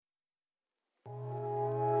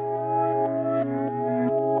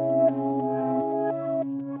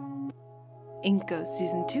Inko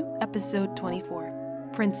Season 2, Episode 24,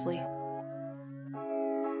 Princely.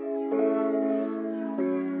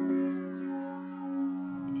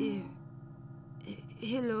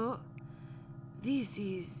 Hello, this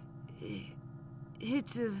is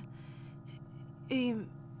Hitov. I'm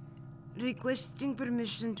requesting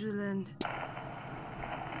permission to land.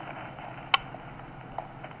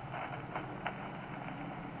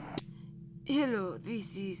 Hello,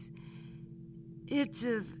 this is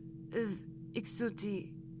Hitov of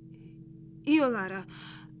Ixoti Iolara.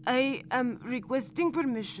 I am requesting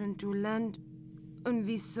permission to land on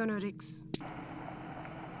the Sonorix.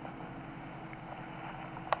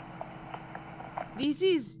 This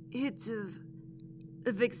is Hitov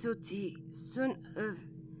of Ixoti, son of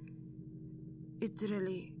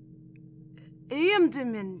Itrali. I am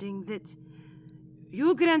demanding that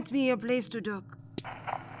you grant me a place to dock.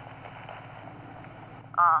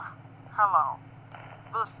 Hello.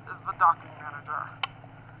 This is the docking manager.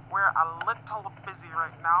 We're a little busy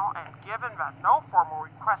right now, and given that no formal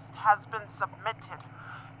request has been submitted,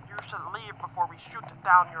 you should leave before we shoot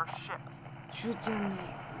down your ship. Shoot down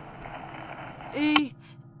me. I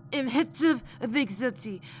am Hitov of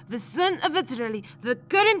Ixoti, the son of Itrali, the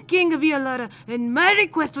current king of Iolara, and my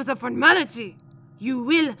request was a formality. You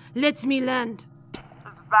will let me land.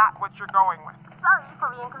 Is that what you're going with? Sorry for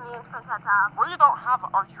the inconvenience, Prince Hattab. We don't have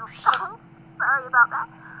your ship. Sorry about that.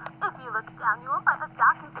 If you look down, you will find the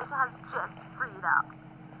docking station has just freed up.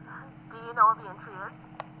 Do you know where the entry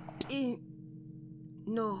is?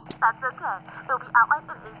 No. That's okay. It'll be outlined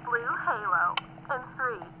in a blue halo. In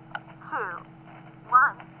 3, 2,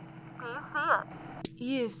 1. Do you see it?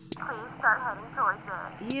 Yes. Please start heading towards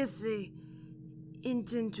it. Yes, I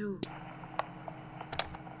intend to.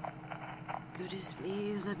 Goodness,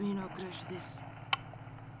 please let me not crush this.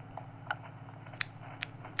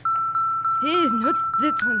 Hey, not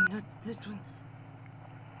that one, not that one.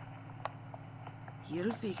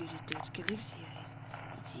 You'll figure it out, Galaxia.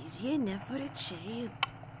 It's easy enough for a child.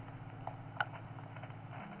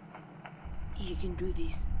 You can do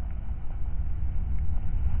this.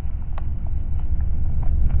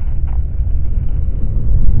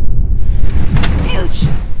 Ouch!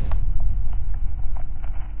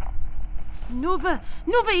 Nova,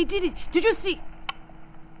 he did it. Did you see?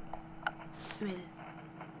 Well,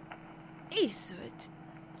 I saw it.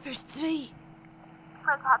 First try.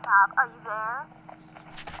 Prince Hattab, are you there?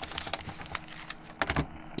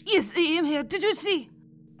 Yes, I am here. Did you see?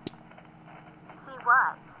 See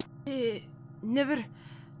what?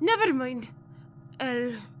 Never mind.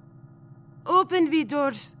 I'll open the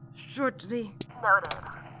doors shortly. Noted.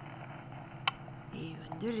 I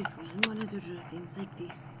wonder if we'll monitor things like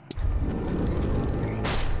this.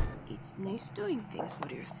 It's nice doing things for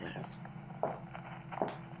yourself.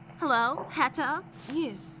 Hello, Hattab?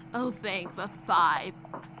 Yes. Oh, thank the 5.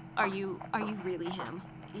 Are you really him?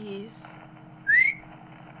 Yes.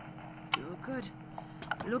 You're good.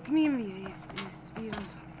 Look me in the eyes. This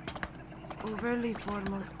feels overly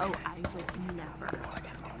formal. Oh, I would never.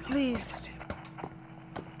 Please.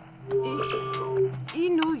 I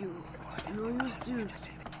know you. You used to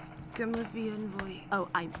come with the envoy. Oh,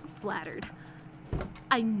 I'm flattered.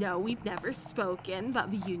 I know we've never spoken,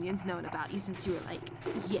 but the union's known about you since you were like,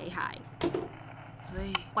 yay high.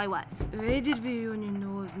 Why what? Why did the union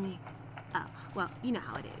know of me? Oh, well, you know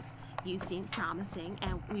how it is. You seem promising,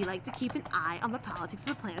 and we like to keep an eye on the politics of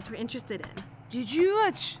the planets we're interested in. Did you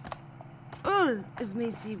watch all of my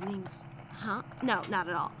siblings? Huh? No, not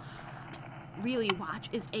at all. Really, watch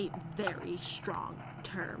is a very strong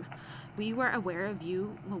term. We were aware of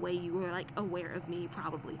you the way you were, aware of me,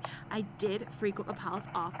 probably. I did frequent the palace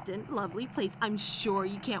often. Lovely place. I'm sure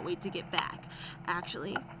you can't wait to get back.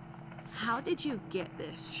 Actually, how did you get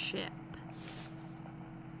this ship?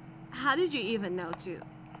 How did you even know to?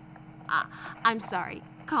 I'm sorry.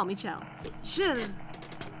 Call me Chell. Shell.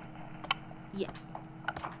 Yes.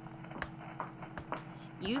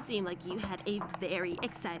 You seem like you had a very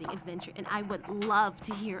exciting adventure, and I would love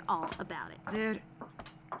to hear all about it. There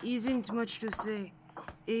isn't much to say.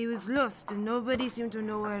 I was lost and nobody seemed to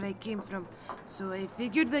know where I came from. So I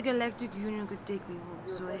figured the Galactic Union could take me home.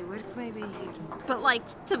 So I worked my way here.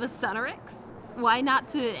 But to the Sonorix? Why not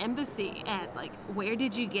to the embassy? And where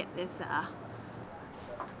did you get this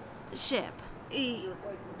ship? I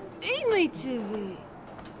might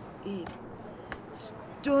have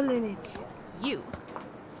stolen it. You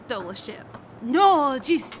stole a ship? No,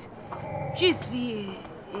 just the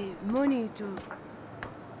money to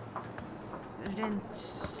rent.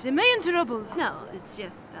 Am I in trouble? No, it's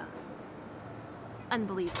just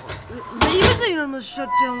unbelievable. Even I almost shut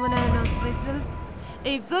down when I announced myself.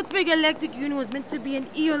 I thought the Galactic Union was meant to be an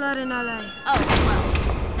Eolaran ally. Oh,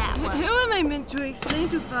 well, that was... How am I meant to explain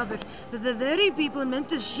to Father that the very people meant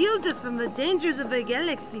to shield us from the dangers of the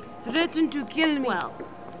galaxy threaten to kill me? Well,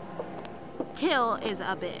 kill is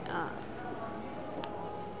a bit,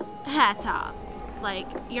 hat top. Like,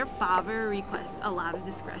 your father requests a lot of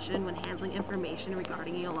discretion when handling information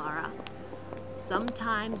regarding Eolara.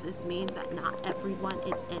 Sometimes this means that not everyone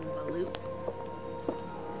is in the loop.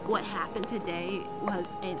 What happened today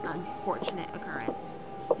was an unfortunate occurrence.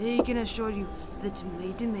 I can assure you that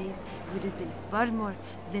my demise would have been far more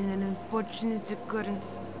than an unfortunate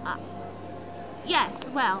occurrence. Yes,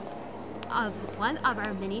 well, one of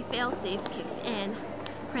our many fail-safes kicked in.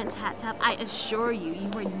 Prince Hattab, I assure you, you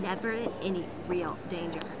were never in any real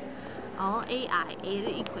danger. All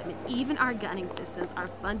AI-aided equipment, even our gunning systems, are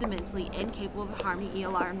fundamentally incapable of harming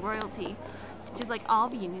Eolaran royalty, just like all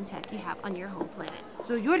the Union tech you have on your home planet.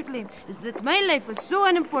 So your claim is that my life was so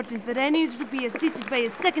unimportant that I needed to be assisted by a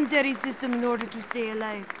secondary system in order to stay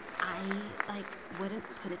alive? I, wouldn't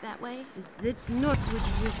put it that way. Is that not what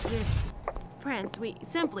you just said? Prince, we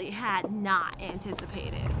simply had not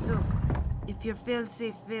anticipated. So, if your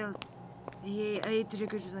fail-safe failed, the AI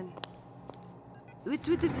triggered one, what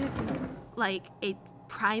would have happened? Like, a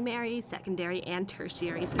primary, secondary, and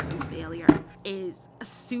tertiary system failure is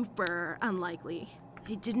super unlikely.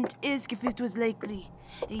 I didn't ask if it was likely.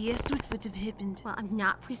 I asked what would have happened. Well, I'm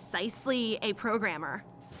not precisely a programmer.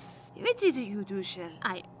 What is it you do, Shell?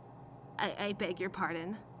 I beg your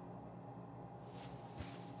pardon.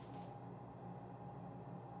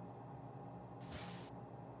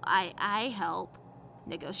 I help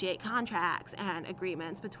negotiate contracts and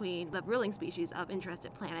agreements between the ruling species of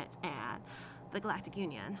interested planets and the Galactic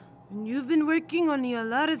Union. And you've been working on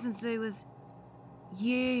Eolara since I was...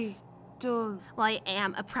 yay, tall. Well, I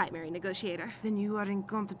am a primary negotiator. Then you are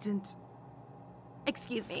incompetent.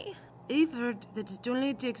 Excuse me? I've heard that it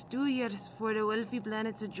only takes 2 years for a wealthy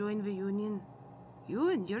planet to join the Union. You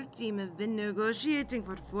and your team have been negotiating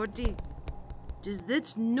for 40. Does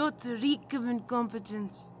that not reek of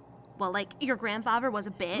incompetence? Well, like, your grandfather was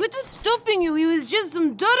a bit... What was stopping you? He was just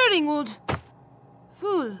some doddering old...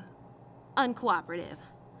 fool. uncooperative.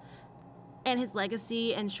 And his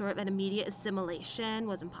legacy ensured that immediate assimilation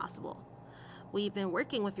was impossible. We've been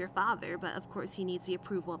working with your father, but of course he needs the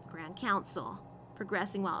approval of the Grand Council.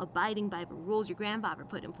 Progressing while abiding by the rules your grandfather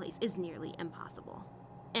put in place is nearly impossible.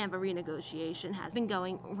 And the renegotiation has been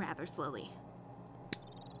going rather slowly.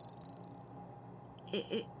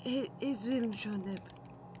 Is Willem shown up?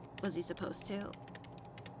 Was he supposed to?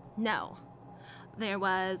 No. There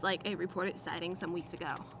was, like, a reported sighting some weeks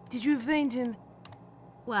ago. Did you find him?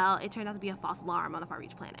 Well, it turned out to be a false alarm on a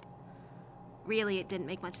far-reach planet. Really, it didn't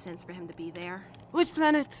make much sense for him to be there. Which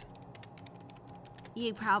planet?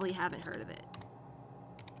 You probably haven't heard of it.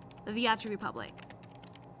 The Viatri Republic.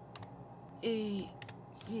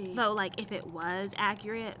 See. Though, like, if it was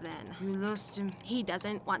accurate, then You lost him. he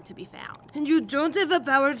doesn't want to be found. And you don't have the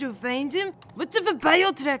power to find him? What of a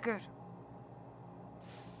bio-tracker?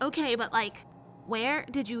 Okay, but, like, where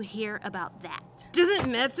did you hear about that?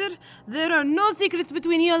 Doesn't matter. There are no secrets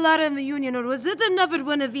between Eolara and the Union, or was it another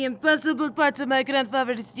one of the impossible parts of my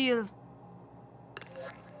grandfather's steel?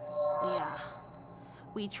 Yeah.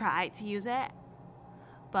 We tried to use it,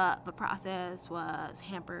 but the process was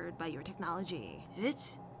hampered by your technology.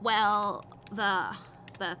 What? Well, the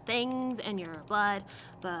things in your blood,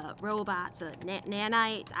 the robots, the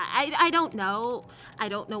nanites, I don't know. I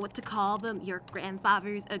don't know what to call them. Your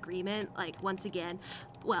grandfather's agreement, like, once again,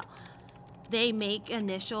 well, they make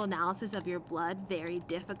initial analysis of your blood very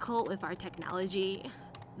difficult with our technology.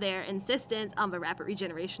 Their insistence on the rapid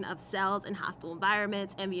regeneration of cells in hostile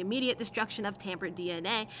environments and the immediate destruction of tampered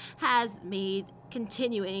DNA has made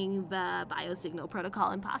continuing the biosignal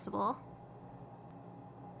protocol impossible.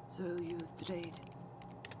 So you tried.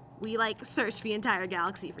 We, like, searched the entire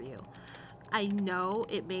galaxy for you. I know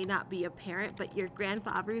it may not be apparent, but your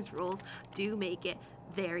grandfather's rules do make it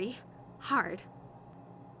very hard.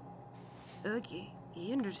 Okay,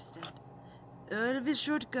 I understand. All of his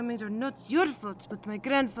shortcomings are not your fault, but my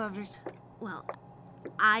grandfather's. Well,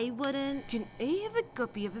 I wouldn't... Can I have a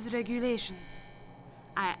copy of his regulations?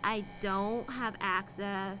 I don't have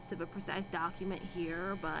access to the precise document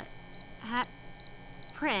here, but...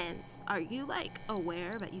 Prince, are you, like,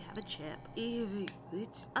 aware that you have a chip?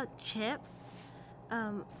 What? A chip?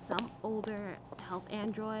 Some older health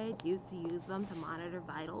androids used to use them to monitor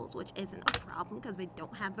vitals, which isn't a problem because they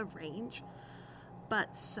don't have the range.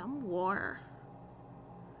 But some war.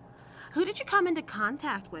 Who did you come into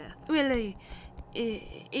contact with? Well,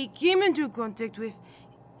 I came into contact with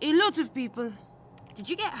a lot of people. Did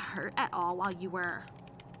you get hurt at all while you were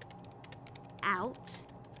out?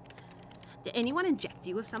 Did anyone inject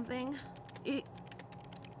you with something?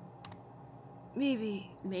 Maybe.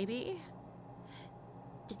 Maybe?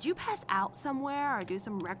 Did you pass out somewhere or do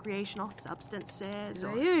some recreational substances?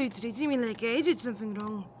 Why are you treating me like I did something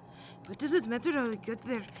wrong? What does it matter how I get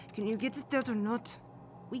there? Can you get it out or not?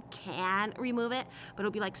 We can remove it, but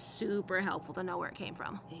it'll be like super helpful to know where it came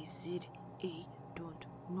from. I said I don't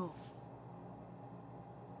know.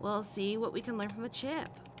 We'll see what we can learn from the chip.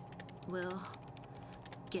 We'll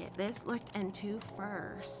get this looked into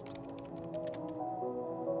first.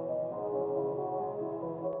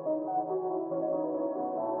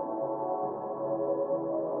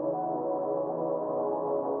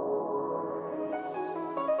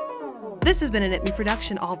 This has been an It Me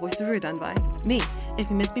production, all voices were done by me. If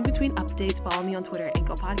you miss me between updates, follow me on Twitter at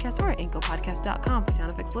Inko Podcast or at InkoPodcast.com for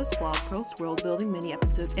sound effects list, blog posts, world building, mini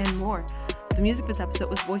episodes, and more. The music this episode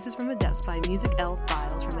was Voices from the Depths by Music L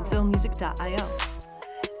Files from infilmmusic.io.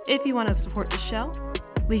 If you want to support the show,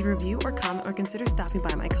 leave a review or comment or consider stopping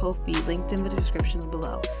by my Ko-fi linked in the description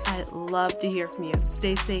below. I'd love to hear from you.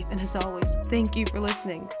 Stay safe, and as always, thank you for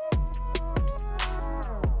listening.